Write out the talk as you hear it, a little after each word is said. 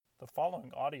The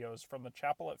following audio is from the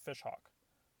Chapel at Fishhawk.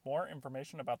 More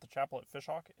information about the Chapel at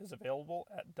Fishhawk is available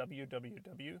at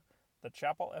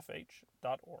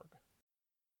www.thechapelfh.org.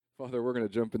 Father, we're going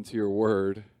to jump into your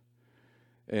word.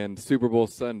 And Super Bowl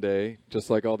Sunday, just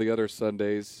like all the other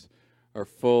Sundays, are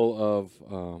full of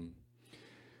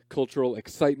cultural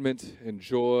excitement and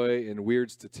joy and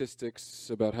weird statistics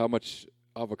about how much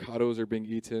avocados are being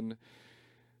eaten.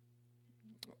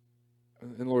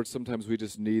 And Lord, sometimes we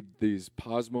just need these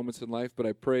pause moments in life, but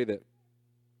I pray that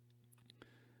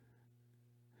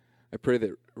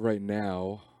right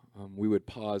now we would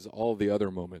pause all the other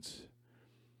moments,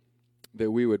 that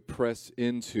we would press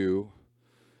into,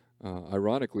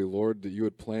 ironically, Lord, that you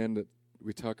would plan that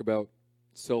we talk about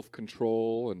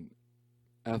self-control and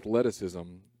athleticism.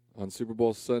 On Super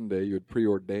Bowl Sunday, you had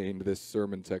preordained this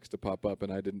sermon text to pop up,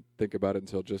 and I didn't think about it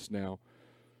until just now.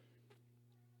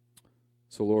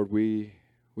 So, Lord, we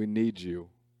need you.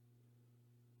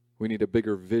 We need a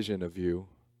bigger vision of you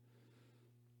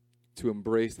to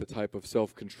embrace the type of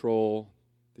self-control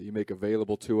that you make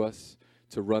available to us,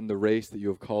 to run the race that you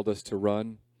have called us to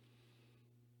run,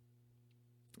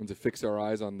 and to fix our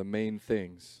eyes on the main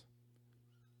things.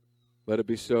 Let it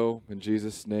be so. In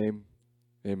Jesus' name,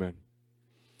 amen.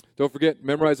 Don't forget,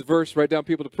 memorize a verse, write down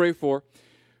people to pray for.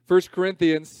 1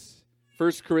 Corinthians.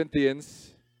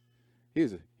 He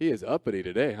is uppity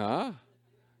today, huh?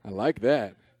 I like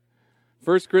that.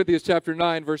 1 Corinthians chapter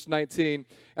 9, verse 19.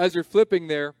 As you're flipping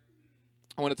there,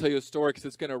 I want to tell you a story because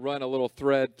it's going to run a little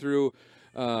thread through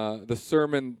the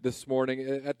sermon this morning.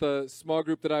 At the small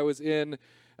group that I was in,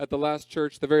 at the last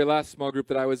church, the very last small group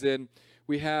that I was in,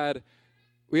 we had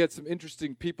some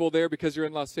interesting people there because you're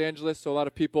in Los Angeles, so a lot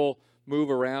of people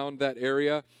move around that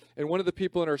area. And one of the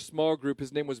people in our small group,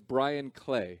 his name was Brian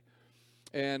Clay.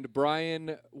 And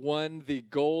Brian won the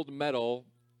gold medal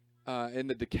in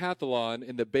the decathlon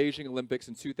in the Beijing Olympics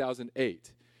in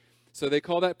 2008. So they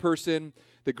call that person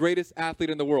the greatest athlete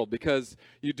in the world because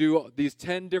you do these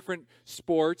 10 different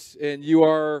sports and you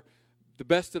are the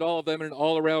best at all of them in an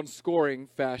all-around scoring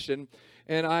fashion.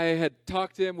 And I had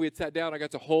talked to him. We had sat down. I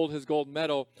got to hold his gold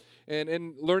medal. And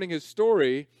in learning his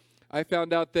story, I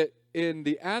found out that in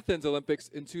the Athens Olympics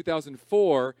in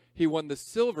 2004, he won the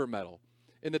silver medal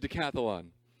in the decathlon.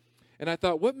 And I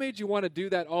thought, what made you want to do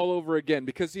that all over again?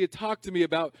 Because he had talked to me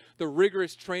about the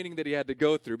rigorous training that he had to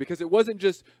go through. Because it wasn't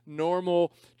just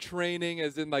normal training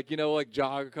as in like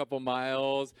jog a couple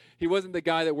miles. He wasn't the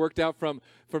guy that worked out from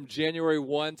January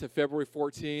 1 to February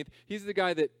 14th. He's the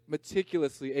guy that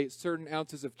meticulously ate certain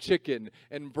ounces of chicken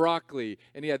and broccoli.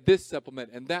 And he had this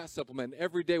supplement and that supplement. And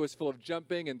every day was full of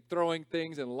jumping and throwing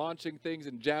things and launching things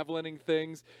and javelining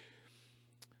things.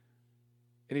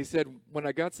 And he said, when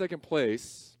I got second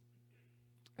place,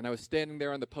 and I was standing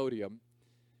there on the podium,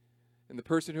 and the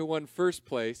person who won first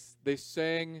place, they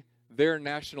sang their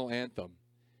national anthem.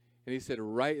 And he said,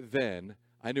 right then,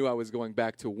 I knew I was going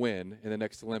back to win in the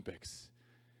next Olympics.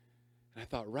 And I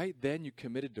thought, right then, you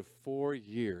committed to 4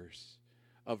 years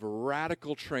of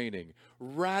radical training,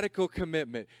 radical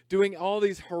commitment, doing all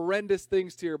these horrendous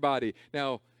things to your body.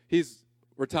 Now, he's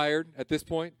retired at this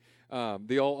point.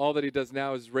 All that he does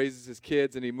now is raises his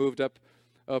kids, and he moved up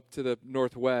to the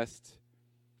Northwest.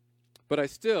 But I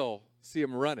still see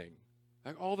him running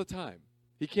all the time.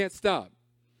 He can't stop.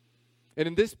 And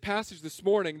in this passage this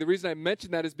morning, the reason I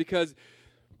mention that is because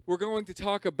we're going to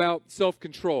talk about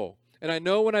self-control. And I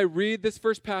know when I read this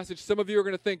first passage, some of you are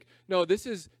going to think, no, this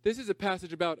is a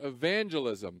passage about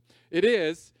evangelism. It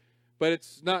is, but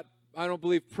it's not, I don't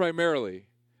believe, primarily.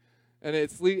 And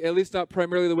it's at least not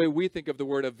primarily the way we think of the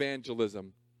word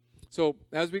evangelism. So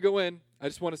as we go in, I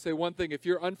just want to say one thing. If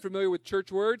you're unfamiliar with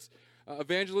church words,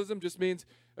 evangelism just means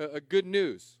a good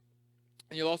news.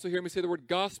 And you'll also hear me say the word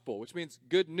gospel, which means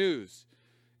good news.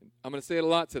 I'm going to say it a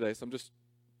lot today, so I'm just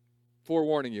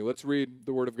forewarning you. Let's read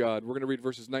the word of God. We're going to read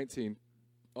verses 19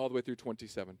 all the way through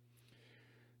 27.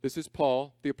 This is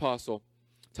Paul, the apostle,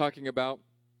 talking about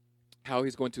how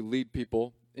he's going to lead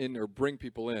people in or bring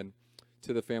people in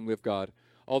to the family of God.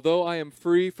 Although I am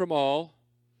free from all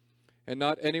and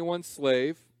not anyone's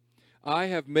slave, I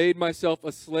have made myself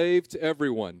a slave to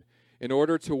everyone in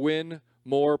order to win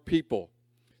more people.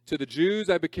 To the Jews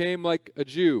I became like a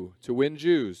Jew to win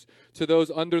Jews. To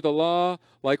those under the law,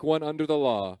 like one under the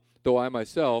law, though I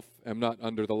myself am not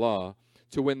under the law,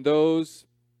 to win those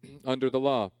under the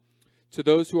law. To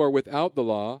those who are without the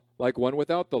law, like one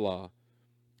without the law,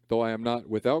 though I am not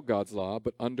without God's law,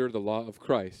 but under the law of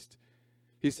Christ.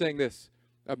 He's saying this,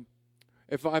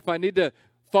 if I need to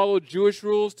follow Jewish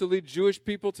rules to lead Jewish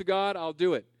people to God, I'll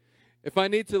do it. If I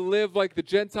need to live like the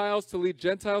Gentiles to lead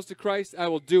Gentiles to Christ, I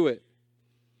will do it.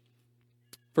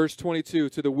 Verse 22,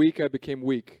 to the weak I became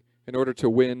weak, in order to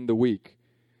win the weak.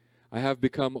 I have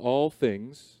become all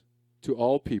things to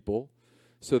all people,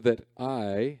 so that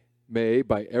I may,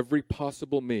 by every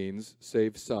possible means,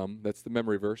 save some. That's the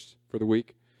memory verse for the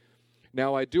week.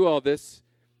 Now I do all this,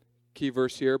 key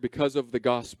verse here, because of the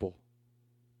gospel,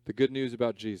 the good news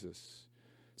about Jesus,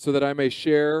 so that I may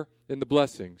share in the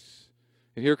blessings.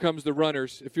 And here comes the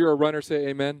runners. If you're a runner, say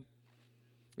amen.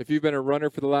 If you've been a runner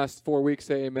for the last 4 weeks,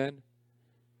 say amen.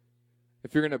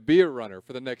 If you're going to be a runner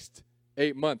for the next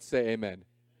 8 months, say amen.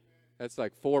 That's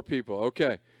like 4 people.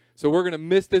 Okay. So we're going to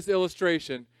miss this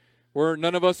illustration.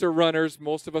 None of us are runners.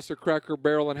 Most of us are Cracker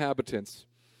Barrel inhabitants.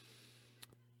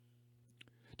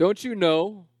 Don't you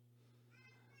know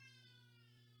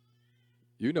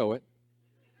it,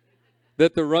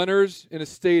 that the runners in a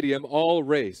stadium all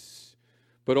race,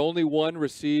 but only one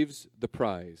receives the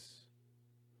prize?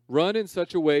 Run in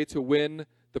such a way to win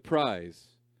the prize.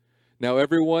 Now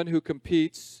everyone who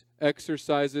competes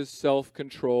exercises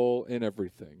self-control in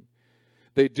everything.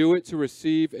 They do it to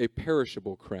receive a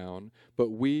perishable crown,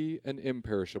 but we an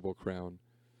imperishable crown.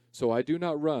 So I do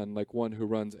not run like one who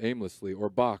runs aimlessly, or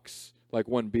box like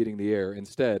one beating the air.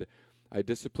 Instead, I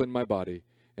discipline my body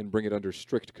and bring it under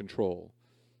strict control,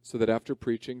 so that after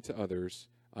preaching to others,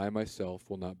 I myself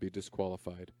will not be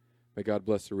disqualified. May God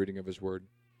bless the reading of his word.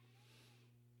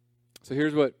 So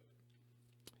here's what,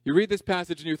 you read this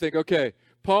passage and you think, okay,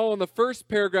 Paul in the first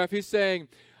paragraph, he's saying,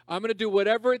 I'm going to do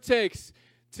whatever it takes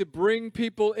to bring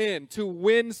people in, to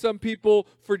win some people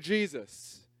for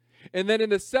Jesus. And then in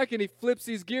the second, he flips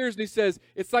these gears and he says,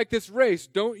 it's like this race.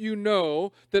 Don't you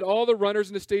know that all the runners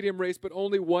in the stadium race, but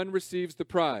only one receives the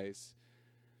prize?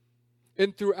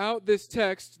 And throughout this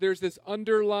text, there's this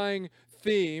underlying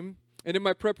theme. And in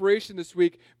my preparation this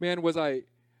week, man, was I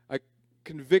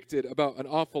convicted about an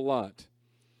awful lot.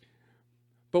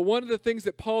 But one of the things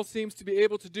that Paul seems to be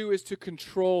able to do is to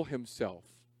control himself.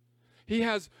 He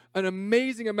has an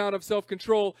amazing amount of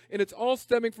self-control, and it's all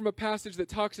stemming from a passage that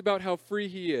talks about how free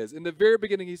he is. In the very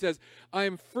beginning, he says, I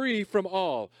am free from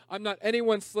all. I'm not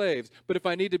anyone's slaves, but if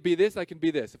I need to be this, I can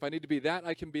be this. If I need to be that,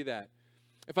 I can be that.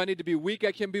 If I need to be weak,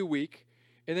 I can be weak.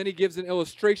 And then he gives an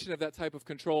illustration of that type of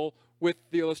control with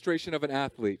the illustration of an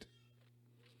athlete.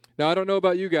 Now, I don't know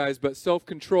about you guys, but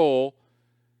self-control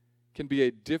can be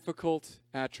a difficult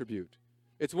attribute.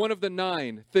 It's one of the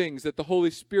 9 things that the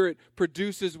Holy Spirit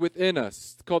produces within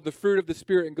us. It's called the fruit of the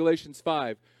Spirit in Galatians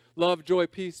 5. Love, joy,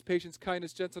 peace, patience,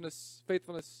 kindness, gentleness,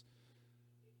 faithfulness.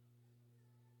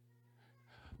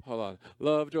 Hold on.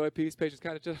 Love, joy, peace, patience,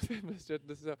 kindness,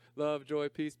 gentleness, love, joy,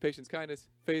 peace, patience, kindness,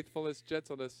 faithfulness,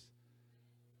 gentleness,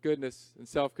 goodness, and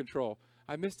self-control.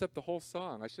 I messed up the whole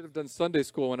song. I should have done Sunday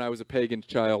school when I was a pagan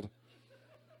child.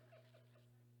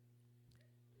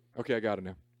 Okay, I got it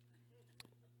now.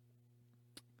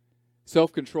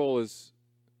 Self-control is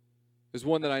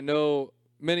one that I know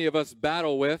many of us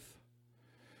battle with.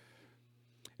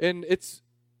 And it's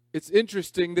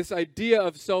interesting, this idea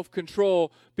of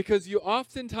self-control, because you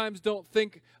oftentimes don't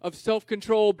think of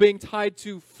self-control being tied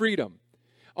to freedom.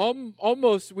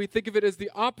 Almost we think of it as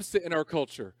the opposite in our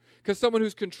culture. Because someone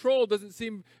who's controlled doesn't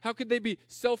seem, how could they be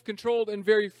self-controlled and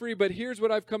very free? But here's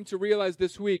what I've come to realize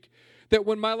this week, that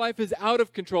when my life is out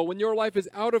of control, when your life is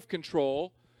out of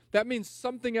control, that means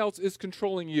something else is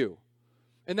controlling you.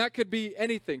 And that could be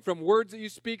anything, from words that you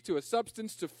speak to a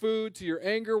substance, to food, to your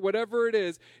anger, whatever it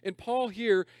is. And Paul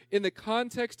here, in the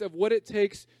context of what it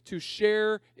takes to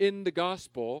share in the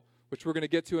gospel, which we're going to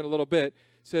get to in a little bit,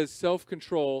 says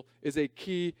self-control is a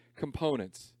key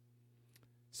component.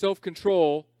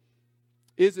 Self-control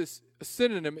is a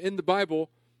synonym in the Bible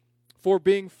for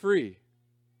being free.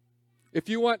 If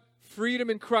you want freedom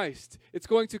in Christ, it's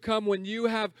going to come when you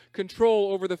have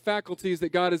control over the faculties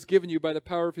that God has given you by the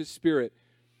power of his Spirit.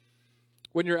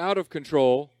 When you're out of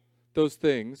control, those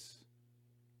things,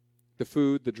 the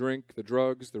food, the drink, the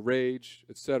drugs, the rage,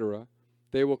 etc.,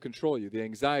 they will control you. The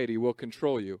anxiety will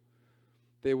control you.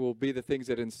 They will be the things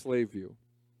that enslave you.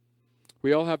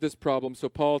 We all have this problem, so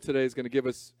Paul today is going to give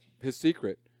us his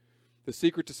secret. The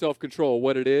secret to self-control,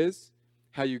 what it is,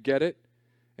 how you get it,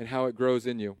 and how it grows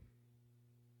in you.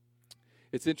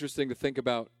 It's interesting to think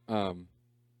about, have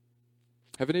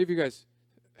any of you guys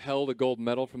held a gold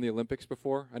medal from the Olympics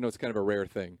before? I know it's kind of a rare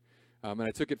thing, and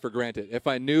I took it for granted. If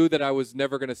I knew that I was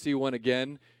never going to see one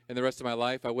again in the rest of my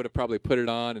life, I would have probably put it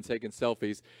on and taken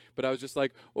selfies. But I was just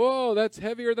like, whoa, that's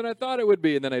heavier than I thought it would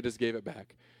be, and then I just gave it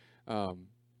back.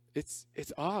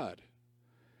 It's odd,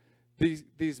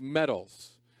 these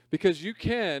medals, because you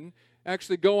can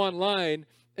actually go online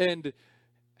and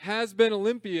has-been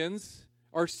Olympians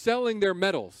are selling their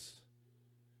medals.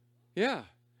 Yeah.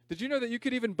 Did you know that you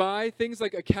could even buy things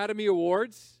like Academy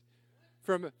Awards?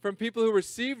 from people who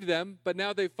received them, but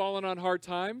now they've fallen on hard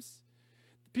times.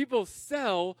 People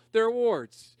sell their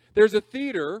awards. There's a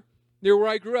theater near where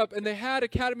I grew up, and they had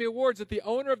Academy Awards that the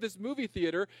owner of this movie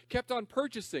theater kept on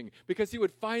purchasing because he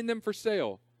would find them for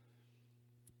sale.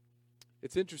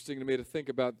 It's interesting to me to think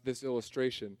about this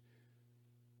illustration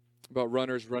about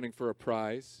runners running for a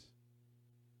prize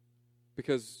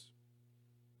because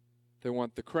they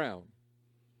want the crown.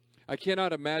 I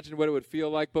cannot imagine what it would feel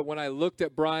like, but when I looked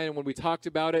at Brian and when we talked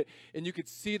about it, and you could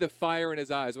see the fire in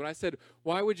his eyes, when I said,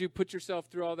 why would you put yourself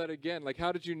through all that again? Like,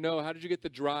 how did you know? How did you get the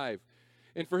drive?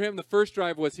 And for him, the first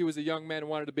drive was he was a young man and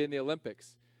wanted to be in the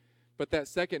Olympics. But that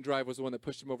second drive was the one that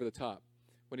pushed him over the top.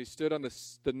 When he stood on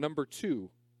the number 2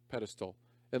 pedestal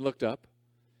and looked up,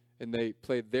 and they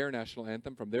played their national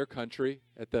anthem from their country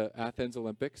at the Athens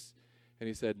Olympics, and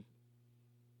he said,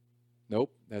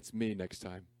 nope, that's me next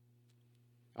time.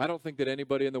 I don't think that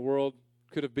anybody in the world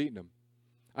could have beaten him.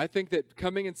 I think that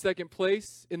coming in second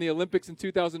place in the Olympics in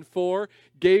 2004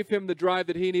 gave him the drive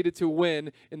that he needed to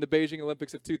win in the Beijing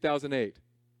Olympics of 2008.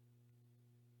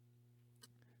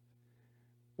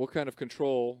 What kind of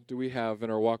control do we have in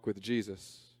our walk with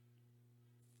Jesus?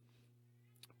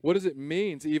 What does it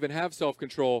mean to even have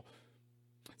self-control?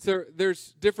 So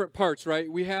there's different parts,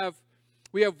 right? We have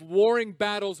warring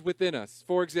battles within us.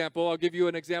 For example, I'll give you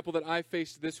an example that I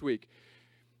faced this week.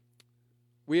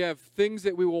 We have things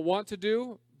that we will want to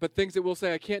do, but things that we'll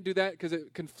say, I can't do that because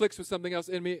it conflicts with something else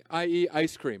in me, i.e.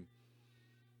 ice cream.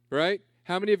 Right?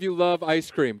 How many of you love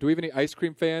ice cream? Do we have any ice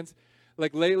cream fans?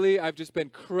 Like lately, I've just been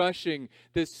crushing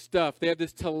this stuff. They have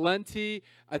this Talenti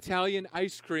Italian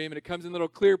ice cream, and it comes in little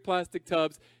clear plastic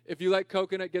tubs. If you like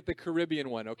coconut, get the Caribbean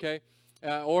one, okay?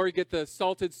 Or you get the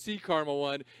salted sea caramel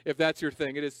one if that's your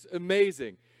thing. It is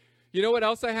amazing. You know what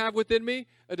else I have within me?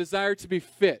 A desire to be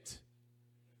fit.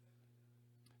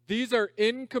 These are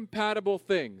incompatible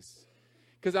things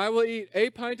because I will eat a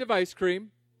pint of ice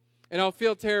cream and I'll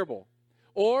feel terrible.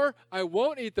 Or I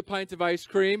won't eat the pint of ice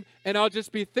cream and I'll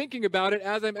just be thinking about it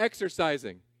as I'm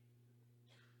exercising.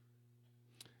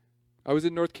 I was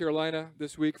in North Carolina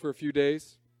this week for a few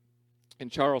days in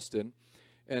Charleston,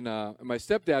 and my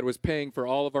stepdad was paying for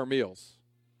all of our meals.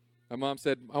 My mom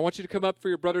said, I want you to come up for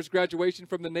your brother's graduation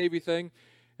from the Navy thing.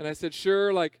 And I said,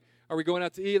 sure, like, are we going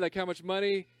out to eat? Like, how much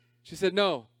money? She said,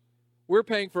 no. We're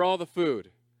paying for all the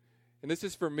food. And this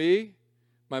is for me,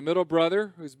 my middle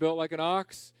brother, who's built like an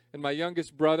ox, and my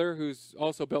youngest brother, who's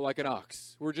also built like an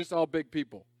ox. We're just all big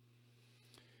people.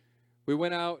 We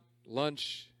went out,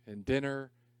 lunch and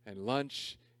dinner and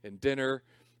lunch and dinner.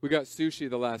 We got sushi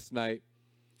the last night.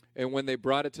 And when they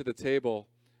brought it to the table,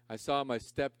 I saw my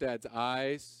stepdad's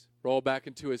eyes roll back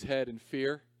into his head in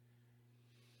fear.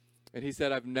 And he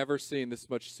said, I've never seen this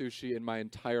much sushi in my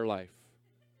entire life.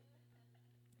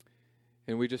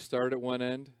 And we just started at one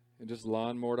end and just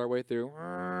lawnmowered our way through.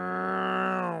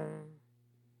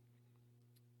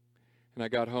 And I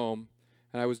got home,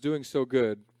 and I was doing so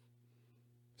good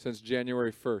since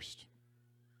January 1st.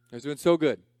 I was doing so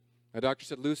good. My doctor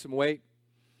said lose some weight.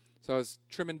 So I was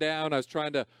trimming down. I was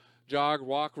trying to jog,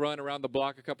 walk, run around the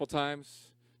block a couple times,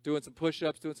 doing some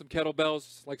push-ups, doing some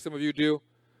kettlebells like some of you do.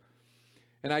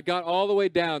 And I got all the way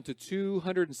down to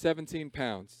 217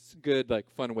 pounds. It's a good, like,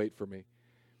 fun weight for me.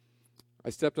 I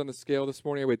stepped on the scale this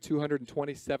morning. I weighed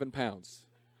 227 pounds.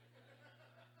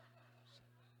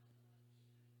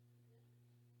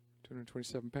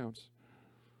 227 pounds.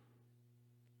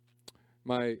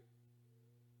 My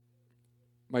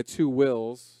two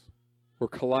wills were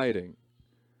colliding.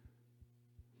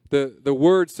 The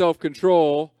word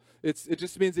self-control, it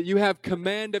just means that you have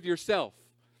command of yourself.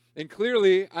 And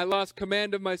clearly, I lost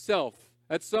command of myself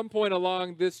at some point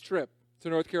along this trip to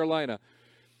North Carolina.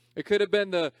 It could have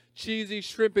been the cheesy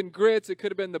shrimp and grits. It could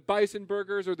have been the bison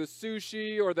burgers or the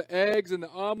sushi or the eggs and the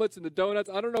omelets and the donuts.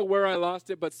 I don't know where I lost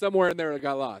it, but somewhere in there it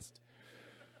got lost.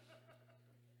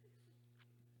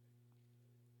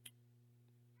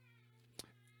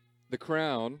 The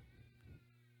crown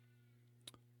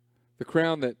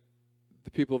that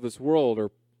the people of this world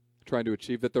are trying to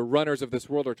achieve, that the runners of this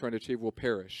world are trying to achieve, will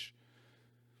perish.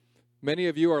 Many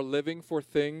of you are living for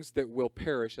things that will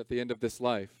perish at the end of this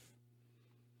life.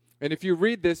 And if you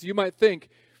read this, you might think,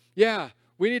 yeah,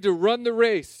 we need to run the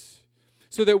race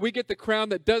so that we get the crown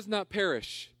that does not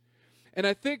perish. And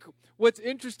I think what's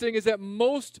interesting is that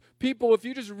most people, if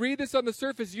you just read this on the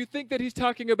surface, you think that he's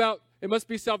talking about it must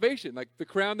be salvation, like the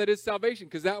crown that is salvation,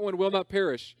 because that one will not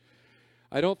perish.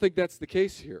 I don't think that's the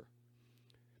case here.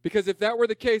 Because if that were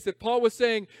the case, if Paul was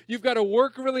saying, you've got to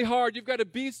work really hard, you've got to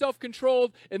be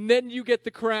self-controlled, and then you get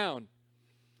the crown,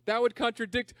 that would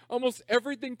contradict almost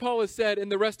everything Paul has said in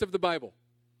the rest of the Bible.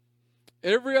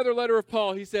 Every other letter of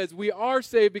Paul, he says, we are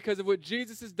saved because of what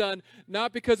Jesus has done,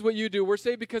 not because of what you do. We're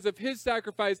saved because of his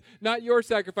sacrifice, not your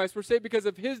sacrifice. We're saved because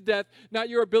of his death, not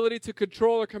your ability to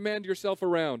control or command yourself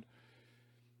around.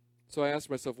 So I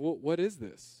asked myself, what is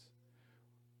this?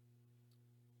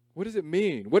 What does it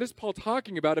mean? What is Paul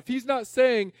talking about? If he's not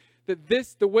saying that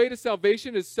the way to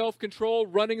salvation is self-control,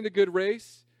 running the good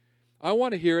race, I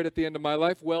want to hear it at the end of my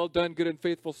life. Well done, good and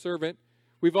faithful servant.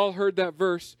 We've all heard that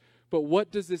verse. But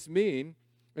what does this mean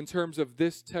in terms of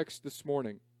this text this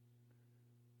morning?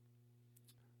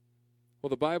 Well,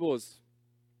 the Bible is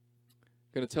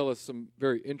going to tell us some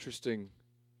very interesting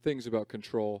things about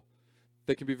control.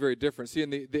 They can be very different. See,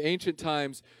 in the ancient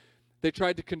times, they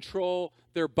tried to control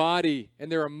their body and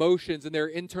their emotions and their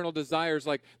internal desires,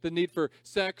 like the need for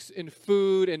sex and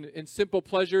food and simple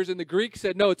pleasures. And the Greeks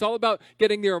said, no, it's all about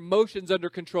getting their emotions under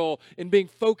control and being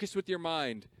focused with your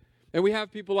mind. And we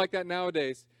have people like that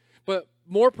nowadays. But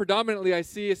more predominantly, I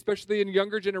see, especially in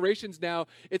younger generations now,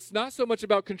 it's not so much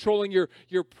about controlling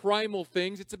your primal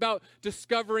things. It's about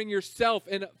discovering yourself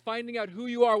and finding out who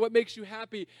you are, what makes you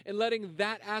happy, and letting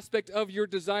that aspect of your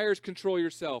desires control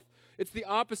yourself. It's the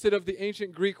opposite of the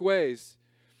ancient Greek ways.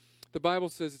 The Bible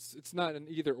says it's not an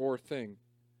either-or thing.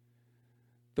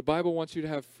 The Bible wants you to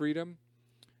have freedom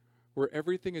where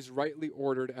everything is rightly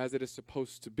ordered as it is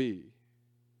supposed to be.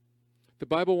 The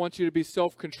Bible wants you to be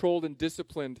self-controlled and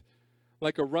disciplined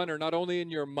like a runner, not only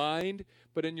in your mind,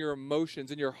 but in your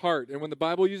emotions, in your heart. And when the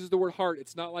Bible uses the word heart,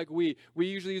 it's not like we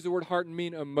usually use the word heart and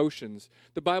mean emotions.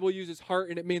 The Bible uses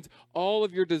heart, and it means all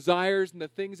of your desires and the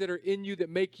things that are in you that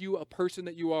make you a person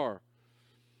that you are.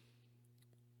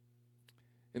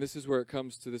 And this is where it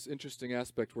comes to this interesting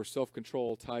aspect where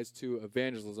self-control ties to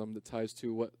evangelism, that ties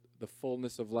to what the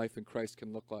fullness of life in Christ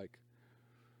can look like.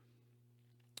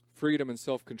 Freedom and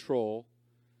self-control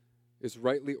is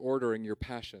rightly ordering your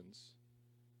passions.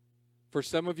 For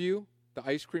some of you, the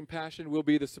ice cream passion will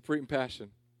be the supreme passion.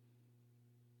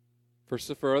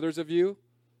 For others of you,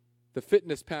 the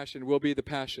fitness passion will be the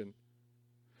passion.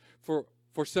 For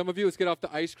some of you, let's get off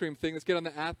the ice cream thing, let's get on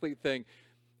the athlete thing.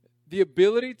 The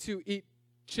ability to eat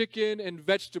chicken and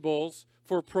vegetables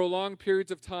for prolonged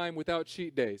periods of time without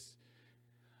cheat days.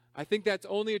 I think that's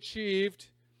only achieved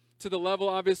to the level,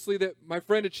 obviously, that my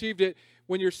friend achieved it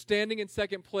when you're standing in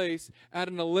second place at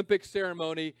an Olympic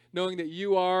ceremony knowing that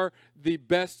you are the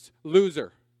best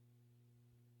loser.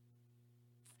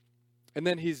 And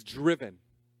then he's driven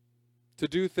to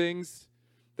do things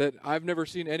that I've never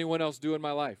seen anyone else do in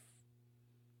my life.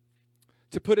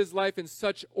 To put his life in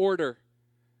such order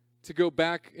to go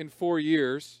back in 4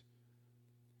 years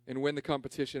and win the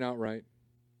competition outright.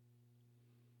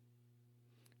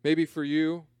 Maybe for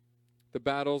you, the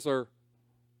battles are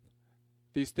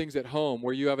these things at home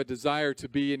where you have a desire to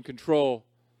be in control,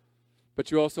 but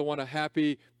you also want a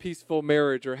happy, peaceful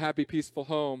marriage or a happy, peaceful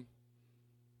home.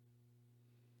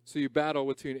 So you battle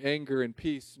between anger and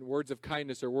peace and words of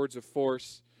kindness or words of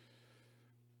force.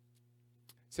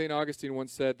 St. Augustine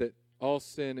once said that all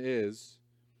sin is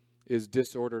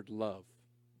disordered love.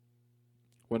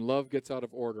 When love gets out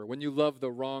of order, when you love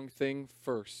the wrong thing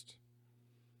first.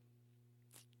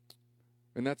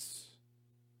 And that's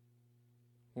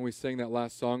when we sang that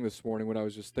last song this morning, what I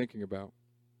was just thinking about.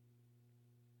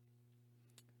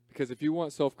 Because if you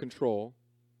want self-control,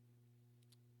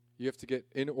 you have to get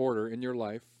in order in your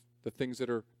life the things that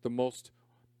are the most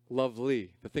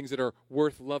lovely, the things that are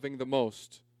worth loving the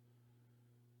most.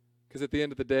 Because at the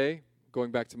end of the day,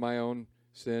 going back to my own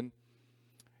sin,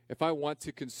 if I want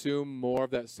to consume more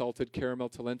of that salted caramel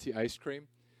Talenti ice cream,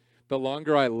 the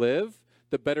longer I live,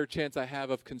 the better chance I have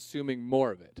of consuming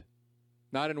more of it.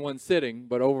 Not in one sitting,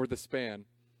 but over the span.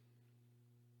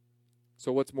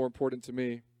 So what's more important to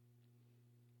me?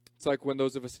 It's like when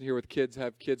those of us in here with kids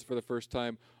have kids for the first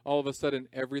time, all of a sudden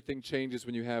everything changes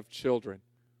when you have children.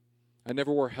 I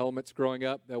never wore helmets growing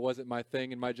up. That wasn't my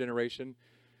thing in my generation.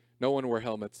 No one wore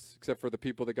helmets, except for the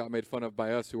people that got made fun of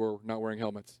by us who were not wearing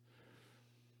helmets.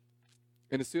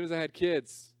 And as soon as I had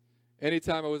kids,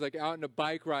 anytime I was like out on a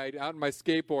bike ride, out on my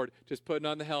skateboard, just putting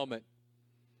on the helmet.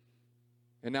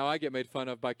 And now I get made fun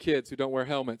of by kids who don't wear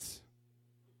helmets.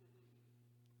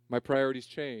 My priorities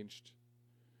changed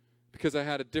because I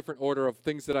had a different order of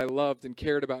things that I loved and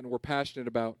cared about and were passionate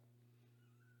about.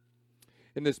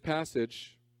 In this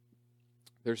passage,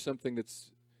 there's something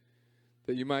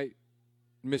that you might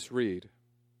misread.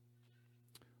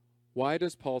 Why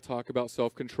does Paul talk about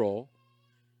self-control?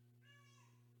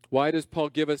 Why does Paul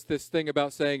give us this thing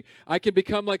about saying, I can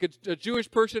become like a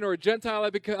Jewish person or a Gentile,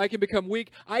 I can become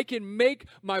weak, I can make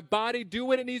my body do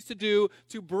what it needs to do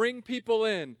to bring people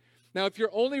in? Now, if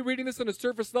you're only reading this on a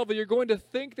surface level, you're going to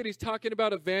think that he's talking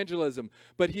about evangelism,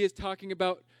 but he is talking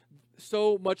about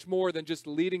so much more than just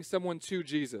leading someone to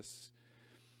Jesus.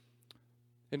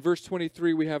 In verse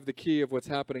 23, we have the key of what's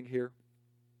happening here.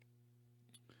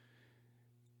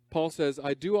 Paul says,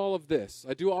 I do all of this.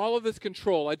 I do all of this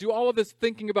control. I do all of this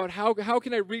thinking about how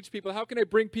can I reach people? How can I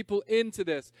bring people into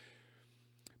this?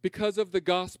 Because of the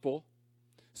gospel,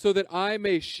 so that I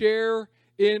may share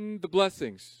in the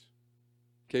blessings.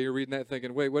 Okay, you're reading that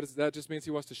thinking, wait, what is that? Just means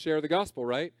he wants to share the gospel,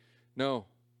 right? No.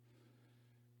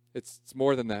 It's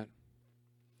more than that.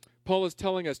 Paul is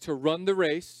telling us to run the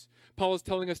race. Paul is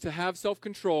telling us to have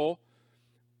self-control,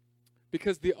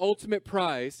 because the ultimate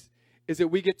prize is that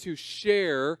we get to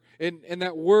share, and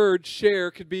that word share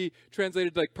could be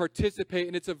translated like participate,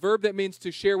 and it's a verb that means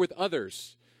to share with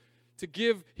others. To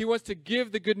give, he wants to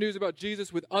give the good news about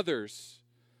Jesus with others.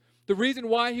 The reason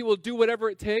why he will do whatever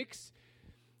it takes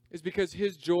is because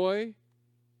his joy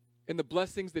and the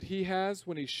blessings that he has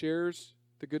when he shares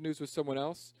the good news with someone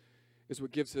else is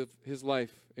what gives his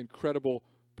life incredible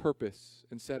purpose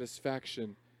and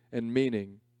satisfaction and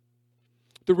meaning.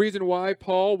 The reason why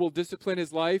Paul will discipline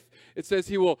his life, it says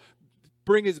he will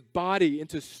bring his body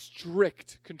into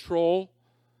strict control,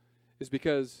 is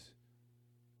because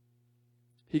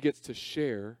he gets to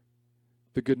share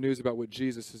the good news about what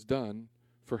Jesus has done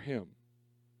for him.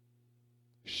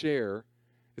 Share.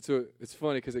 It's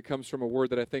funny because it comes from a word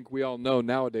that I think we all know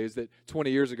nowadays that 20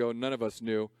 years ago none of us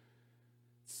knew.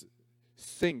 It's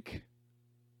sync.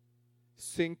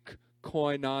 Sync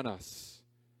koinonos.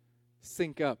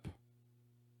 Sync up.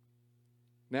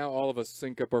 Now all of us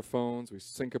sync up our phones, we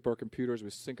sync up our computers, we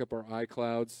sync up our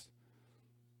iClouds.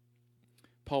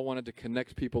 Paul wanted to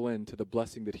connect people into the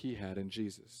blessing that he had in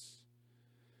Jesus.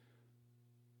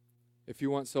 If you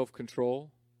want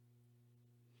self-control,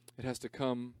 it has to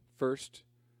come first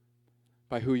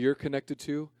by who you're connected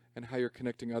to and how you're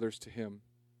connecting others to him.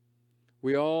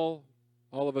 We all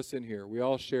of us in here, we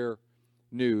all share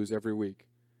news every week.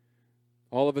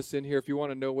 All of us in here, if you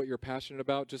want to know what you're passionate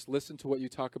about, just listen to what you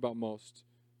talk about most.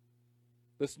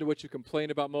 Listen to what you complain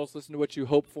about most. Listen to what you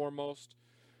hope for most.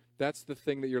 That's the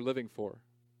thing that you're living for.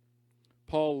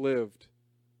 Paul lived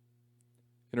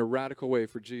in a radical way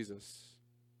for Jesus,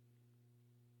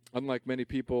 unlike many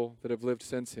people that have lived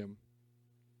since him.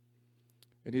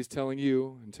 And he's telling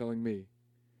you and telling me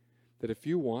that if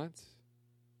you want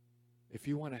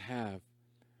to have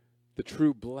the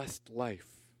true blessed life,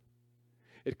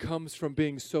 it comes from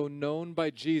being so known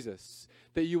by Jesus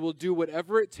that you will do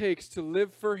whatever it takes to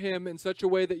live for him in such a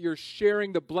way that you're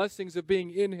sharing the blessings of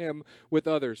being in him with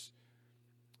others.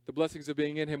 The blessings of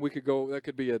being in him, that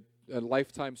could be a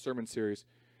lifetime sermon series.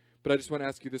 But I just want to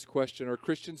ask you this question. Are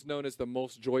Christians known as the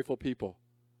most joyful people?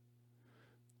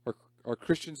 Are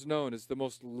Christians known as the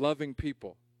most loving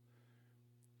people?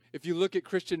 If you look at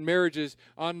Christian marriages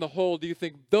on the whole, do you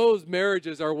think those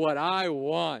marriages are what I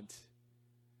want?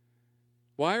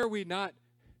 Why are we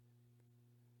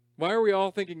all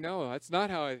thinking, no, that's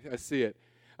not how I see it.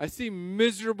 I see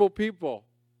miserable people.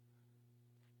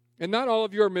 And not all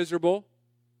of you are miserable.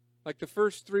 Like the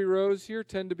first 3 rows here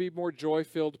tend to be more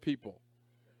joy-filled people.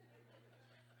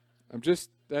 And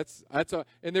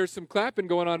there's some clapping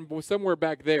going on somewhere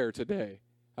back there today.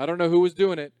 I don't know who was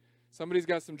doing it. Somebody's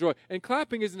got some joy. And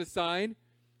clapping isn't a sign.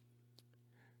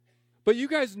 But you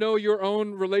guys know your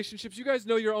own relationships. You guys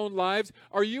know your own lives.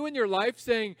 Are you in your life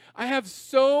saying, I have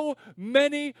so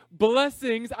many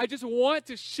blessings I just want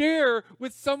to share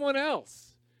with someone else?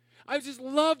 I just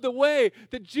love the way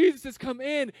that Jesus has come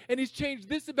in and he's changed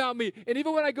this about me. And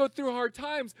even when I go through hard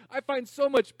times, I find so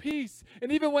much peace.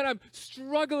 And even when I'm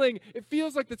struggling, it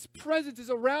feels like this presence is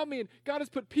around me and God has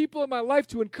put people in my life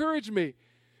to encourage me.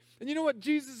 And you know what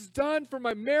Jesus has done for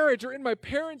my marriage or in my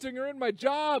parenting or in my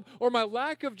job or my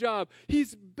lack of job?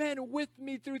 He's been with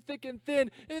me through thick and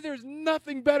thin, and there's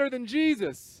nothing better than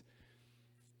Jesus.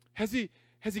 Has he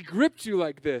gripped you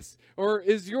like this? Or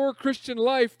is your Christian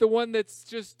life the one that's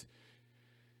just,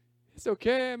 it's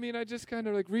okay, I mean, I just kind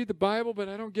of like read the Bible, but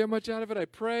I don't get much out of it. I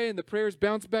pray, and the prayers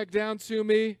bounce back down to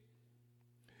me.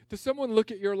 Does someone look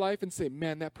at your life and say,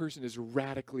 man, that person is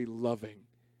radically loving?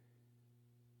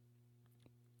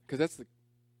 Because that's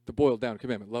the boiled down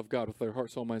commandment. Love God with their heart,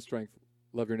 soul, mind, strength.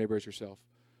 Love your neighbor as yourself.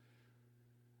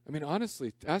 I mean,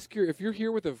 honestly, if you're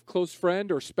here with a close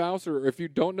friend or spouse, or if you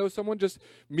don't know someone, just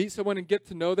meet someone and get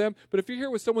to know them. But if you're here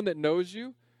with someone that knows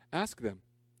you, ask them.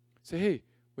 Say, hey,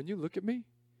 when you look at me,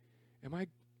 am I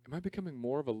becoming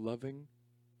more of a loving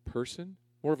person?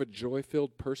 More of a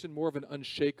joy-filled person? More of an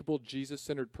unshakable,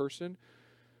 Jesus-centered person?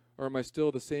 Or am I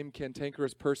still the same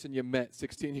cantankerous person you met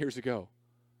 16 years ago?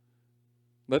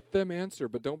 Let them answer,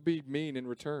 but don't be mean in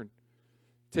return.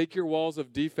 Take your walls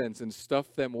of defense and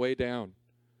stuff them way down.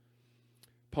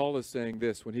 Paul is saying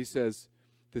this when he says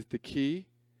that the key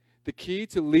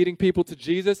to leading people to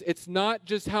Jesus, it's not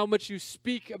just how much you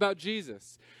speak about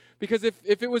Jesus. Because if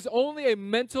it was only a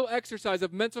mental exercise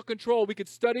of mental control, we could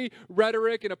study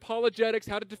rhetoric and apologetics,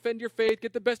 how to defend your faith,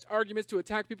 get the best arguments to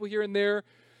attack people here and there.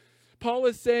 Paul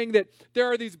is saying that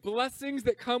there are these blessings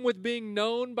that come with being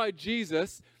known by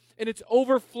Jesus, and it's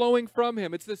overflowing from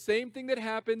him. It's the same thing that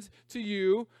happens to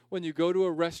you when you go to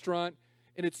a restaurant,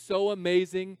 and it's so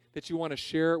amazing that you want to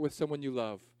share it with someone you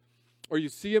love. Or you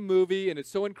see a movie and it's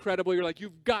so incredible, you're like,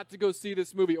 you've got to go see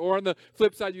this movie. Or on the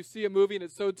flip side, you see a movie and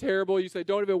it's so terrible, you say,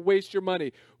 don't even waste your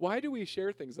money. Why do we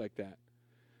share things like that?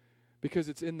 Because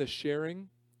it's in the sharing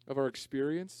of our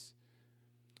experience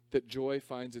that joy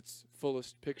finds its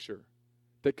fullest picture,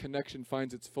 that connection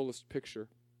finds its fullest picture.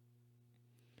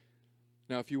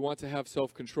 Now, if you want to have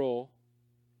self-control,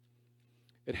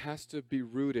 it has to be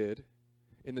rooted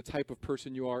in the type of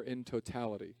person you are in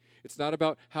totality. It's not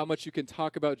about how much you can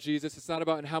talk about Jesus. It's not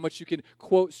about how much you can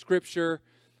quote Scripture.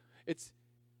 It's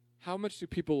how much do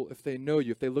people, if they know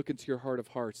you, if they look into your heart of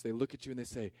hearts, they look at you and they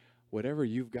say, whatever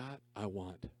you've got, I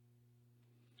want.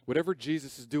 Whatever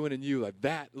Jesus is doing in you, like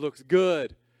that looks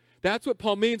good. That's what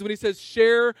Paul means when he says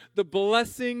share the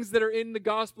blessings that are in the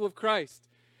gospel of Christ.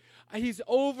 He's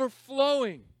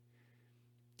overflowing.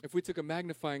 If we took a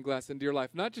magnifying glass into your life,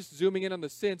 not just zooming in on the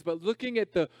sins, but looking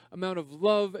at the amount of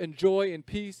love and joy and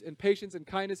peace and patience and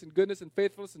kindness and goodness and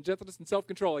faithfulness and gentleness and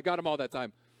self-control. I got them all that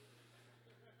time.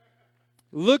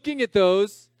 Looking at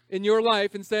those in your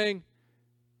life and saying,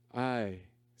 I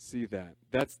see that.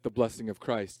 That's the blessing of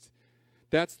Christ.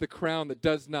 That's the crown that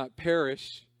does not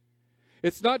perish.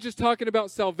 It's not just talking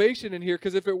about salvation in here,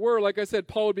 because if it were, like I said,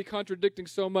 Paul would be contradicting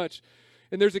so much.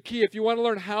 And there's a key. If you want to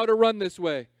learn how to run this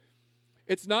way,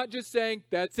 it's not just saying,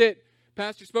 that's it.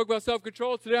 Pastor spoke about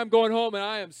self-control. Today I'm going home and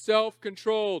I am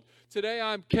self-controlled. Today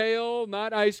I'm kale,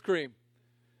 not ice cream,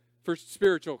 for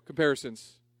spiritual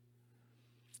comparisons.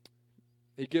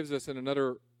 He gives us in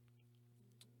another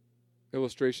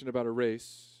illustration about a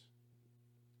race.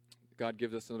 God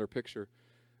gives us another picture.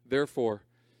 Therefore,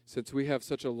 since we have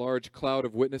such a large cloud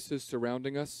of witnesses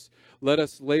surrounding us, let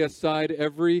us lay aside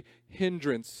every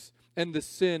hindrance and the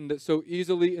sin that so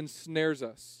easily ensnares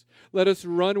us. Let us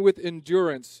run with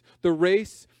endurance the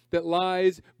race that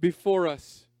lies before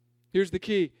us. Here's the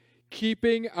key.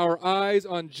 Keeping our eyes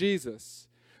on Jesus,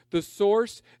 the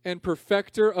source and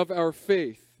perfecter of our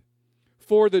faith.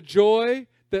 For the joy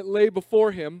that lay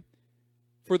before him,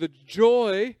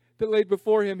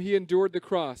 he endured the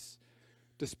cross,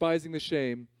 despising the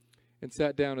shame, and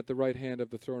sat down at the right hand of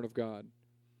the throne of God.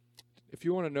 If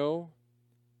you want to know,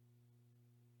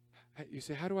 you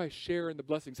say, how do I share in the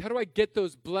blessings? How do I get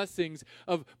those blessings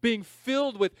of being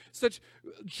filled with such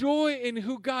joy in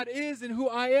who God is and who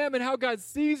I am and how God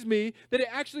sees me that it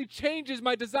actually changes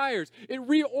my desires? It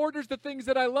reorders the things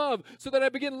that I love so that I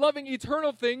begin loving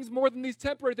eternal things more than these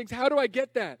temporary things. How do I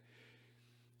get that?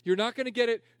 You're not going to get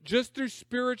it just through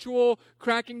spiritual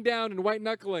cracking down and white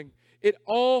knuckling. It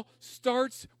all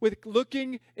starts with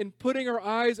looking and putting our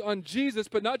eyes on Jesus,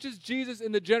 but not just Jesus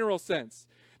in the general sense.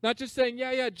 Not just saying,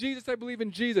 yeah, Jesus, I believe in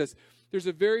Jesus. There's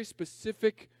a very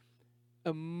specific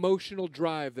emotional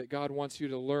drive that God wants you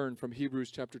to learn from Hebrews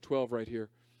chapter 12 right here.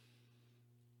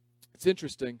 It's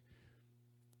interesting.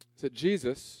 It's that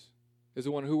Jesus is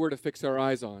the one who we're to fix our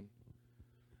eyes on.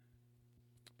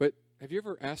 But have you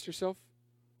ever asked yourself,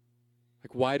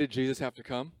 like, why did Jesus have to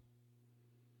come?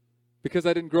 Because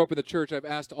I didn't grow up in the church, I've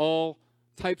asked all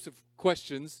types of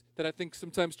questions that I think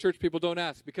sometimes church people don't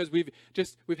ask, because we've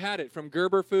had it from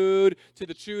Gerber food to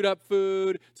the chewed up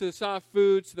food to the soft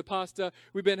foods to the pasta.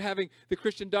 We've been having the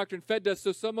Christian doctrine fed to us,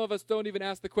 so some of us don't even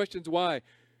ask the questions why.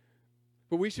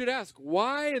 But we should ask,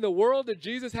 why in the world did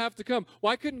Jesus have to come?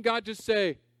 Why couldn't God just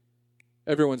say,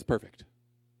 everyone's perfect?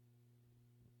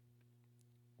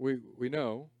 We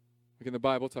know, like in the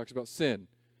Bible, it talks about sin.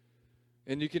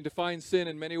 And you can define sin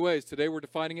in many ways. Today we're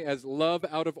defining it as love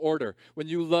out of order. When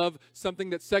you love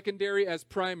something that's secondary as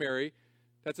primary,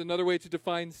 that's another way to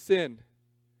define sin.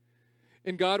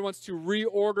 And God wants to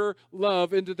reorder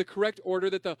love into the correct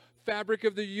order that the fabric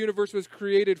of the universe was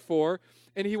created for.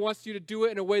 And he wants you to do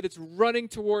it in a way that's running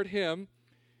toward him.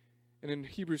 And in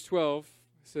Hebrews 12,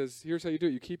 it says, here's how you do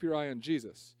it. You keep your eye on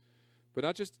Jesus. But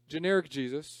not just generic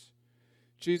Jesus.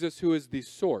 Jesus who is the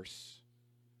source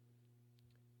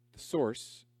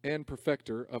and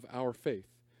perfecter of our faith.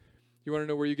 You want to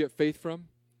know where you get faith from?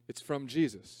 It's from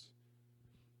Jesus.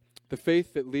 The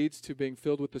faith that leads to being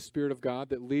filled with the Spirit of God,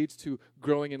 that leads to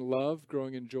growing in love,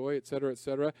 growing in joy, etc.,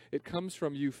 etc. It comes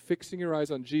from you fixing your eyes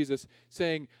on Jesus,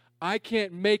 saying, I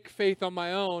can't make faith on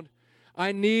my own.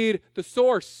 I need the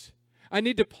source. I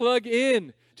need to plug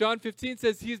in. John 15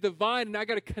 says he's the vine, and I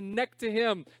got to connect to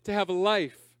him to have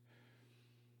life.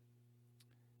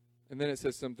 And then it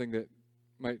says something that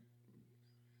might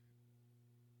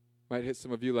hit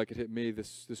some of you like it hit me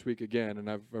this week again. And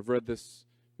I've read this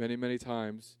many, many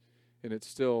times, and it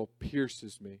still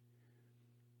pierces me.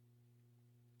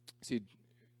 See,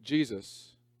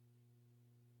 Jesus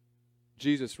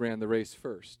ran the race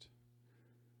first.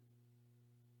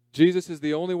 Jesus is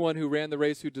the only one who ran the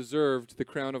race who deserved the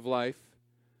crown of life.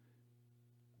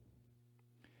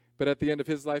 But at the end of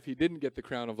his life, he didn't get the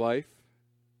crown of life.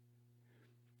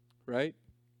 Right?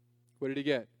 What did he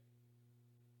get?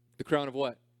 The crown of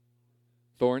what?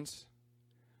 Thorns.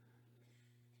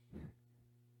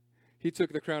 He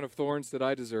took the crown of thorns that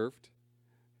I deserved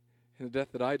and the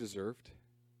death that I deserved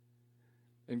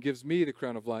and gives me the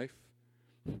crown of life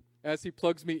as he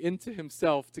plugs me into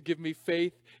himself to give me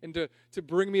faith and to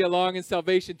bring me along in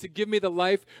salvation, to give me the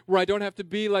life where I don't have to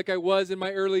be like I was in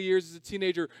my early years as a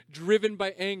teenager, driven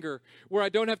by anger, where I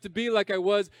don't have to be like I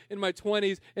was in my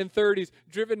 20s and 30s,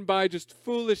 driven by just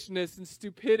foolishness and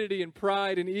stupidity and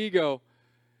pride and ego.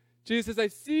 Jesus says, I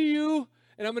see you,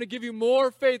 and I'm going to give you more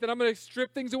faith, and I'm going to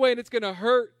strip things away, and it's going to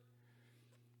hurt,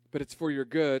 but it's for your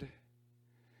good.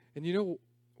 And you know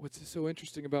what's so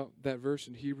interesting about that verse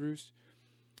in Hebrews?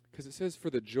 Because it says, for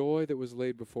the joy that was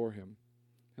laid before him.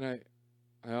 And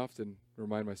I often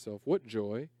remind myself, what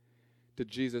joy did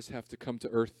Jesus have to come to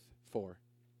earth for?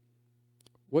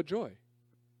 What joy?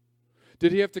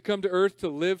 Did he have to come to earth to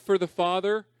live for the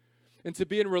Father and to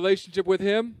be in relationship with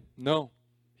him? No.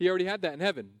 He already had that in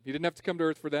heaven. He didn't have to come to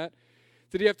earth for that.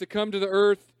 Did he have to come to the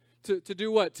earth to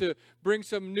do what? To bring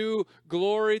some new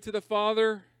glory to the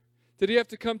Father? Did he have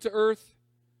to come to earth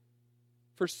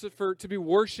for to be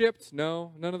worshipped?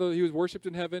 No, none of those. He was worshipped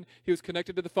in heaven. He was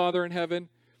connected to the Father in heaven.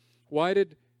 Why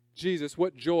did Jesus,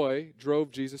 what joy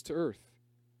drove Jesus to earth?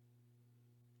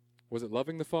 Was it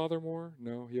loving the Father more?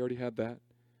 No, he already had that.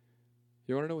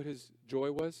 You want to know what his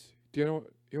joy was? You want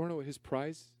to know what his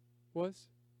prize was?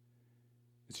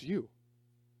 It's you.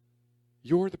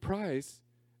 You're the prize.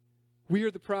 We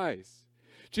are the prize.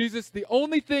 Jesus, the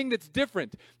only thing that's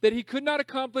different that he could not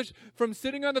accomplish from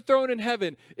sitting on the throne in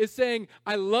heaven is saying,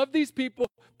 I love these people,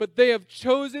 but they have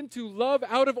chosen to love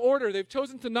out of order. They've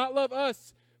chosen to not love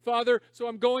us, Father, so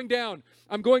I'm going down.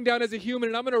 I'm going down as a human,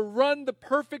 and I'm going to run the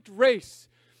perfect race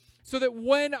so that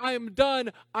when I am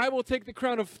done, I will take the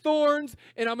crown of thorns,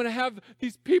 and I'm going to have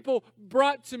these people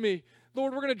brought to me.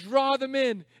 Lord, we're going to draw them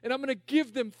in, and I'm going to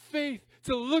give them faith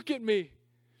to look at me.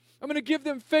 I'm going to give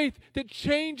them faith that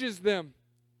changes them.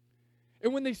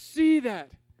 And when they see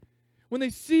that, when they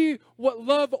see what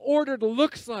love ordered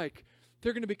looks like,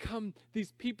 they're going to become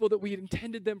these people that we had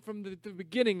intended them from the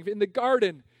beginning in the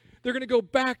garden. They're going to go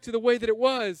back to the way that it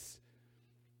was.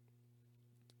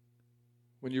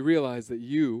 When you realize that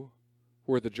you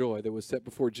were the joy that was set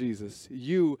before Jesus,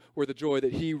 you were the joy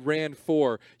that he ran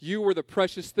for. You were the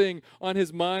precious thing on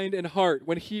his mind and heart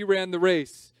when he ran the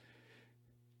race.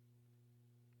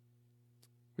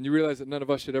 When you realize that none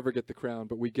of us should ever get the crown,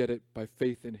 but we get it by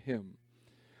faith in him,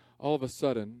 all of a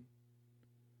sudden,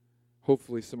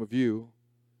 hopefully some of you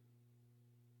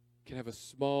can have a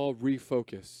small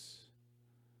refocus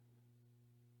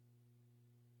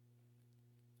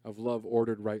of love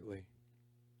ordered rightly.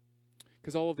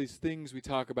 Because all of these things we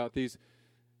talk about, these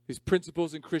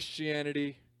principles in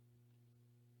Christianity,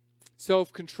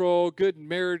 self-control, good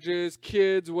marriages,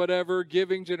 kids, whatever,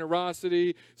 giving,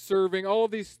 generosity, serving, all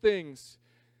of these things,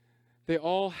 they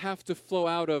all have to flow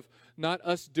out of not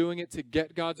us doing it to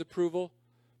get God's approval,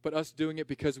 but us doing it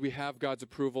because we have God's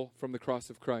approval from the cross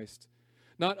of Christ.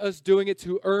 Not us doing it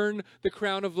to earn the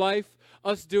crown of life,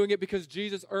 us doing it because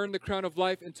Jesus earned the crown of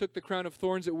life and took the crown of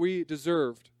thorns that we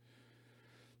deserved.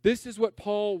 This is what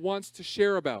Paul wants to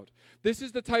share about. This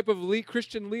is the type of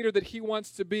Christian leader that he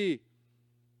wants to be.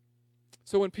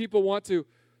 So when people want to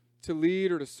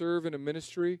lead or to serve in a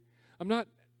ministry, I'm not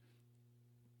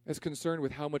as concerned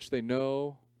with how much they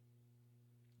know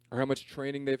or how much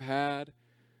training they've had.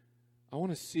 I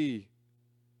want to see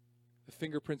the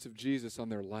fingerprints of Jesus on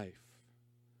their life.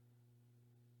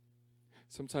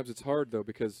 Sometimes it's hard, though,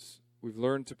 because we've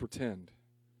learned to pretend.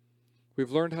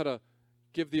 We've learned how to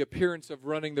give the appearance of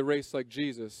running the race like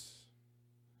Jesus.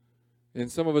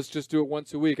 And some of us just do it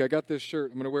once a week. I got this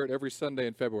shirt. I'm going to wear it every Sunday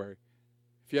in February.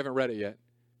 If you haven't read it yet,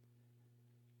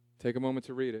 take a moment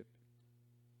to read it.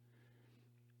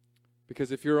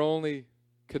 Because if you're only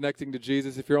connecting to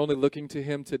Jesus, if you're only looking to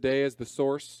him today as the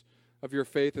source of your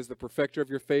faith, as the perfecter of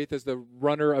your faith, as the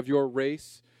runner of your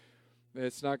race,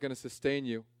 it's not going to sustain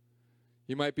you.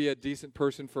 You might be a decent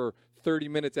person for 30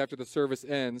 minutes after the service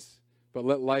ends, but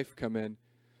let life come in,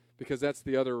 because that's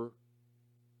the other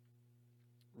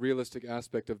realistic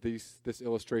aspect of this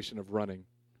illustration of running.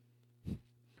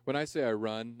 When I say I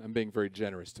run, I'm being very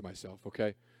generous to myself,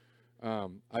 okay?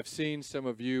 I've seen some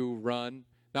of you run,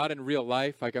 not in real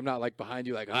life. Like, I'm not like behind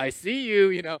you like, I see you,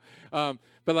 you know.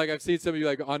 But like, I've seen some of you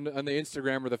like on the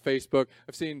Instagram or the Facebook.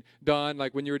 I've seen Dawn,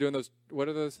 like when you were doing those, what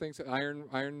are those things? Iron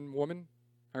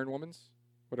Womans?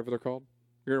 Whatever they're called.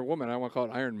 You're a woman. I don't want to call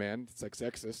it Iron Man. It's like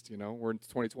sexist, you know. We're in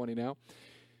 2020 now.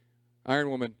 Iron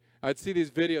Woman. I'd see these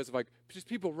videos of like just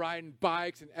people riding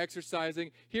bikes and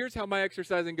exercising. Here's how my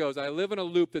exercising goes. I live in a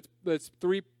loop that's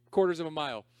 3/4 of a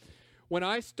mile. When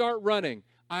I start running,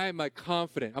 I am like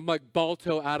confident. I'm like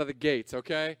Balto out of the gates,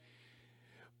 okay?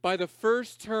 By the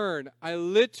first turn, I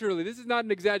literally, this is not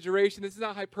an exaggeration, this is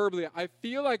not hyperbole, I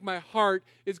feel like my heart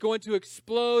is going to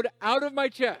explode out of my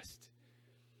chest.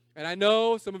 And I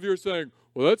know some of you are saying,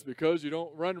 well, that's because you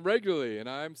don't run regularly. And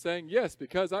I'm saying, yes,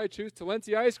 because I choose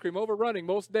Talenti ice cream over running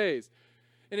most days.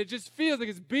 And it just feels like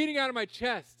it's beating out of my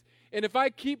chest. And if I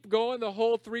keep going the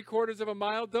whole 3/4 of a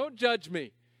mile, don't judge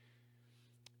me.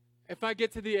 If I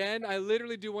get to the end, I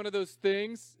literally do one of those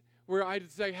things where I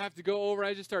just like have to go over,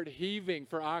 I just start heaving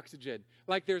for oxygen.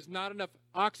 Like there's not enough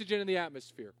oxygen in the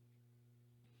atmosphere.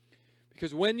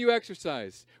 Because when you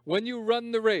exercise, when you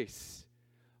run the race,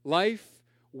 life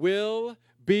will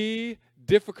be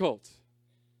difficult.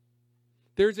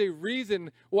 There's a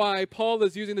reason why Paul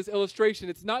is using this illustration.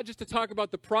 It's not just to talk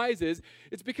about the prizes.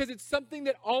 It's because it's something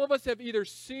that all of us have either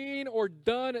seen or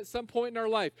done at some point in our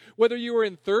life. Whether you were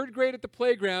in 3rd grade at the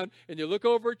playground and you look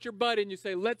over at your buddy and you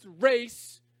say, let's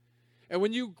race. And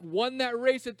when you won that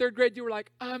race at 3rd grade, you were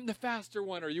like, I'm the faster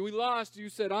one. Or you lost, you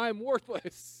said, I'm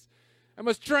worthless. I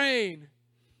must train.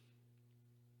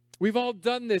 We've all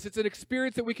done this. It's an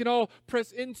experience that we can all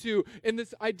press into. And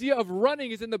this idea of running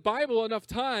is in the Bible enough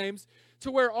times to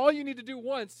where all you need to do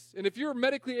once, and if you're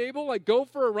medically able, like go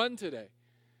for a run today.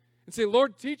 And say,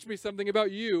 Lord, teach me something about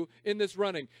you in this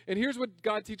running. And here's what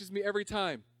God teaches me every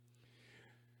time.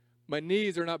 My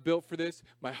knees are not built for this.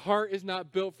 My heart is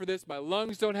not built for this. My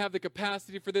lungs don't have the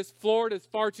capacity for this. Florida is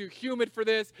far too humid for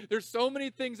this. There's so many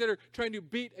things that are trying to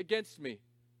beat against me.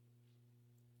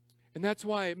 And that's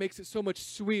why it makes it so much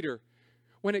sweeter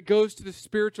when it goes to the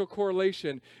spiritual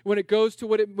correlation, when it goes to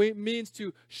what it means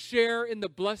to share in the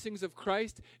blessings of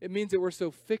Christ. It means that we're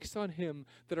so fixed on Him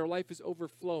that our life is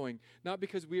overflowing, not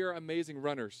because we are amazing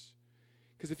runners.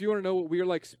 Because if you want to know what we are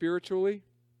like spiritually,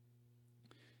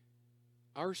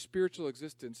 our spiritual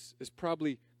existence is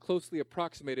probably closely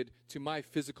approximated to my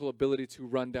physical ability to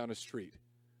run down a street.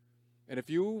 And if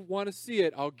you want to see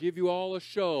it, I'll give you all a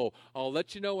show. I'll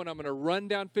let you know when I'm going to run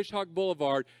down Fishhawk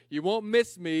Boulevard. You won't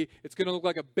miss me. It's going to look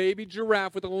like a baby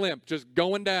giraffe with a limp just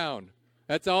going down.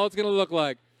 That's all it's going to look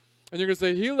like. And you're going to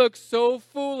say, he looks so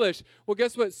foolish. Well,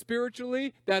 guess what?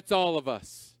 Spiritually, that's all of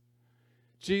us.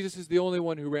 Jesus is the only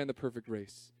one who ran the perfect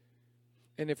race.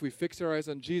 And if we fix our eyes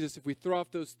on Jesus, if we throw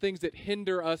off those things that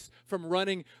hinder us from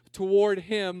running toward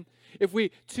Him, if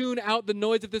we tune out the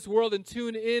noise of this world and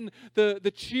tune in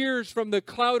the cheers from the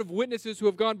cloud of witnesses who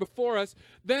have gone before us,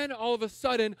 then all of a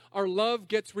sudden our love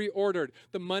gets reordered.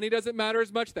 The money doesn't matter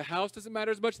as much. The house doesn't matter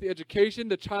as much. The education,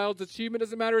 the child's achievement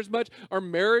doesn't matter as much. Our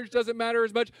marriage doesn't matter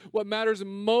as much. What matters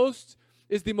most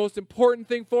is the most important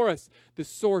thing for us, the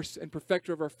source and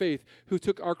perfecter of our faith, who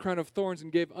took our crown of thorns and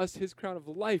gave us His crown of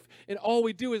life. And all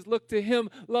we do is look to Him,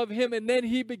 love Him, and then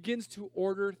He begins to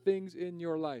order things in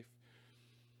your life.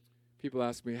 People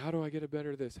ask me, how do I get a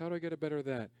better this? How do I get a better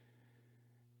that?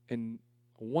 And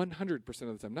 100%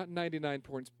 of the time, not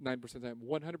 99.9% of the time,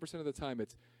 100% of the time,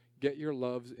 it's get your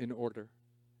loves in order.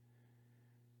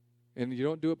 And you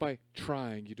don't do it by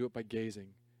trying. You do it by gazing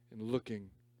and looking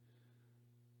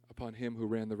upon Him who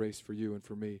ran the race for you and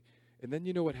for me. And then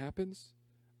you know what happens?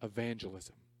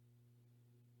 Evangelism.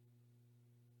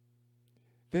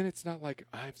 Then it's not like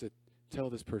I have to tell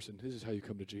this person, this is how you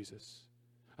come to Jesus.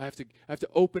 I have to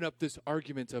open up this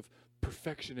argument of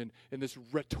perfection and this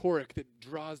rhetoric that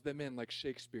draws them in like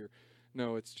Shakespeare.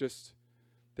 No, it's just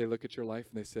they look at your life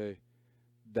and they say,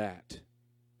 that.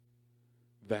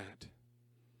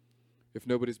 If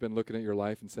nobody's been looking at your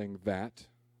life and saying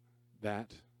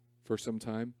that for some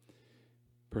time,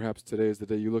 perhaps today is the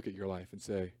day you look at your life and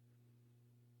say,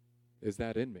 is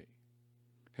that in me?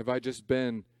 Have I just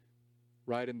been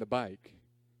riding the bike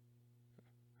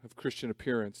of Christian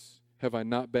appearance? Have I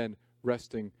not been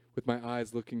resting with my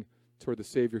eyes looking toward the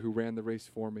Savior who ran the race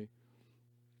for me?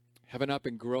 Have I not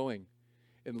been growing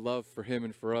in love for Him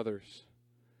and for others?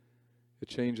 It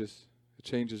changes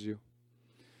you.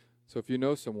 So if you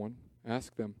know someone,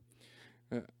 ask them.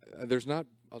 There's not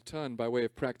a ton by way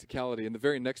of practicality. In the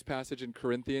very next passage in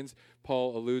Corinthians,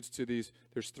 Paul alludes to these.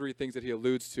 There's three things that he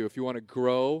alludes to. If you want to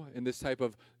grow in this type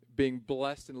of being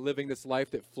blessed and living this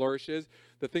life that flourishes,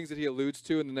 the things that he alludes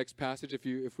to in the next passage,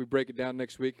 if we break it down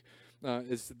next week,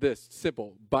 is this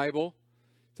simple: Bible.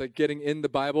 It's like getting in the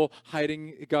Bible,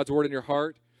 hiding God's word in your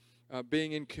heart,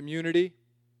 being in community,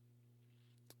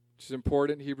 which is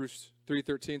important. Hebrews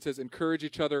 3:13 says, encourage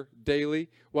each other daily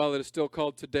while it is still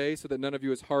called today, so that none of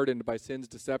you is hardened by sin's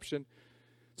deception.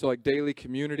 So like daily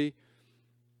community.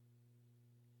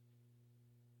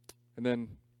 And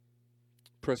then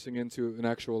pressing into an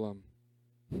actual,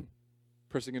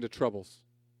 pressing into troubles.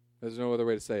 There's no other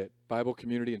way to say it. Bible,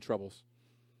 community, and troubles.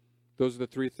 Those are the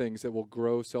three things that will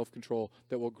grow self-control,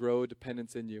 that will grow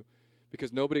dependence in you.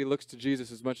 Because nobody looks to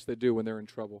Jesus as much as they do when they're in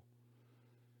trouble.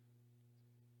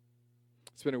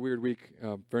 It's been a weird week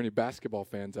for any basketball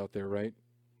fans out there, right?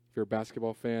 If you're a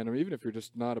basketball fan, or even if you're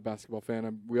just not a basketball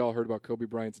fan, we all heard about Kobe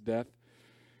Bryant's death.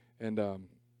 And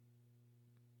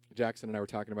Jackson and I were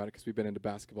talking about it because we've been into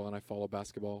basketball, and I follow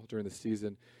basketball during the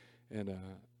season. And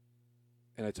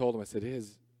I told him, I said,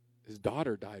 his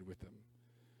daughter died with him.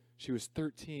 She was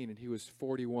 13, and he was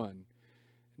 41. And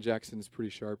Jackson's pretty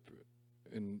sharp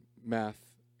in math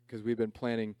because we've been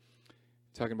planning,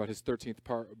 talking about his 13th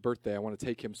birthday. I want to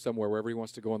take him somewhere, wherever he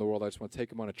wants to go in the world. I just want to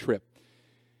take him on a trip.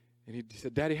 And he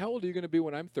said, Daddy, how old are you going to be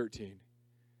when I'm 13?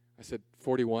 I said,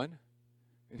 41.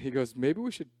 And he goes, maybe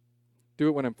we should do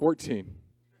it when I'm 14.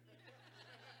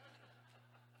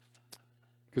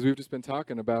 Because we've just been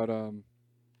talking about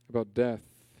death.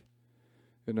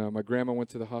 And my grandma went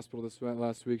to the hospital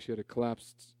last week. She had a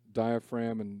collapsed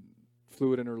diaphragm and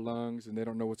fluid in her lungs, and they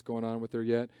don't know what's going on with her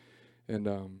yet. And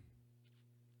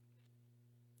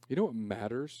you know what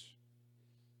matters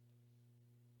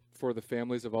for the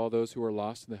families of all those who are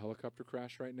lost in the helicopter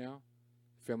crash right now?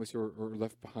 Families who are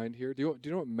left behind here. Do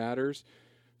you know what matters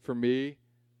for me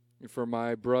and for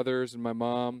my brothers and my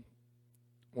mom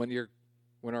when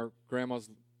our grandma's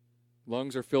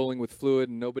lungs are filling with fluid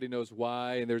and nobody knows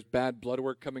why, and there's bad blood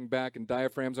work coming back and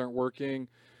diaphragms aren't working?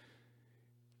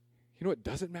 You know what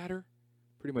doesn't matter?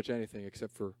 Pretty much anything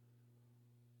except for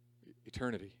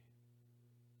eternity.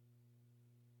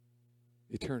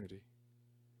 Eternity.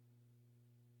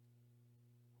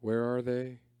 Where are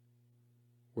they?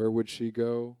 Where would she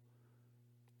go?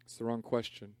 It's the wrong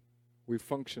question. We've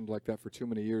functioned like that for too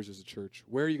many years as a church.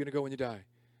 Where are you going to go when you die?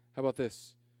 How about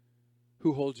this?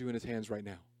 Who holds you in his hands right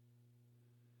now?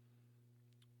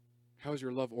 How is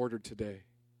your love ordered today?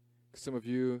 Some of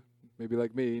you, maybe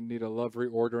like me, need a love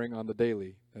reordering on the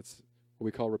daily. That's what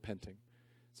we call repenting.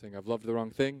 Saying, I've loved the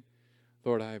wrong thing.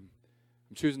 Lord, I'm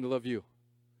choosing to love you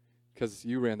because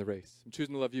you ran the race. I'm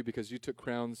choosing to love you because you took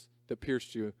crowns that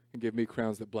pierced you and gave me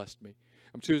crowns that blessed me.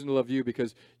 I'm choosing to love you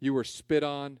because you were spit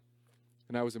on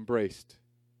and I was embraced.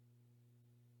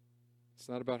 It's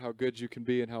not about how good you can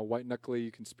be and how white-knuckly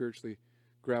you can spiritually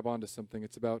grab onto something.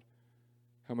 It's about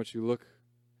how much you look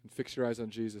and fix your eyes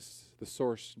on Jesus, the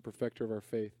source and perfecter of our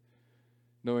faith,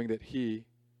 knowing that he,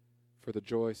 for the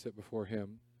joy set before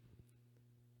him,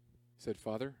 said,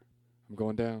 Father, I'm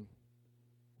going down.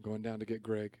 I'm going down to get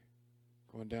Greg.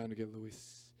 I'm going down to get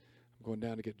Luis. I'm going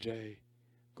down to get Jay.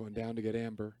 I'm going down to get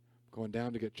Amber. I'm going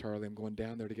down to get Charlie. I'm going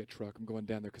down there to get Truck. I'm going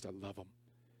down there because I love them,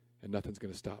 and nothing's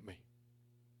going to stop me.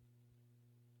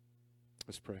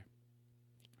 Let's pray.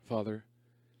 Father,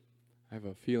 I have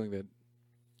a feeling that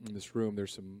in this room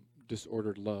there's some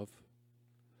disordered love.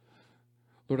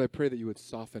 Lord, I pray that you would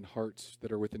soften hearts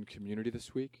that are within community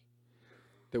this week,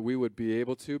 that we would be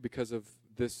able to, because of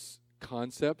this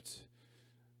concept,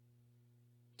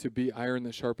 to be iron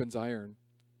that sharpens iron.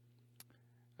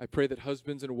 I pray that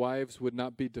husbands and wives would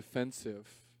not be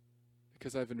defensive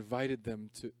because I've invited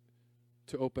them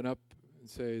to open up and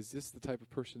say, is this the type of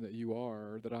person that you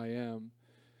are or that I am?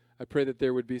 I pray that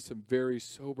there would be some very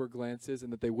sober glances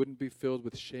and that they wouldn't be filled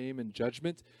with shame and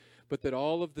judgment, but that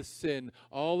all of the sin,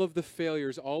 all of the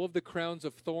failures, all of the crowns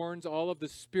of thorns, all of the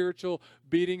spiritual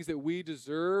beatings that we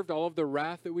deserved, all of the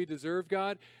wrath that we deserve,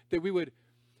 God, that we would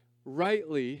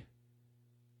rightly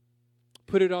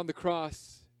put it on the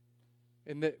cross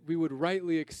and that we would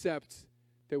rightly accept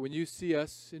that when you see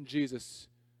us in Jesus,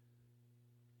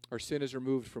 our sin is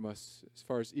removed from us as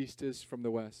far as east is from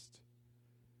the west.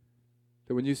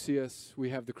 That when you see us,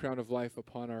 we have the crown of life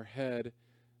upon our head,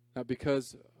 not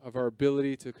because of our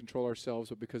ability to control ourselves,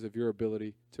 but because of your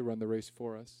ability to run the race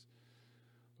for us.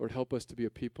 Lord, help us to be a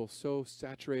people so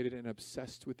saturated and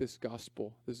obsessed with this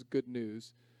gospel, this good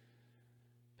news,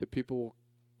 that people,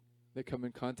 they come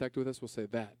in contact with us, will say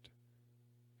that.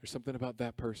 There's something about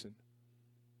that person.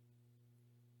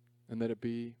 And let it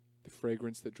be the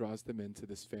fragrance that draws them into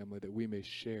this family, that we may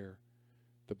share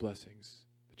the blessings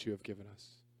that you have given us.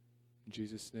 In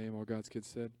Jesus' name, all God's kids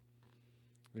said,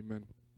 amen.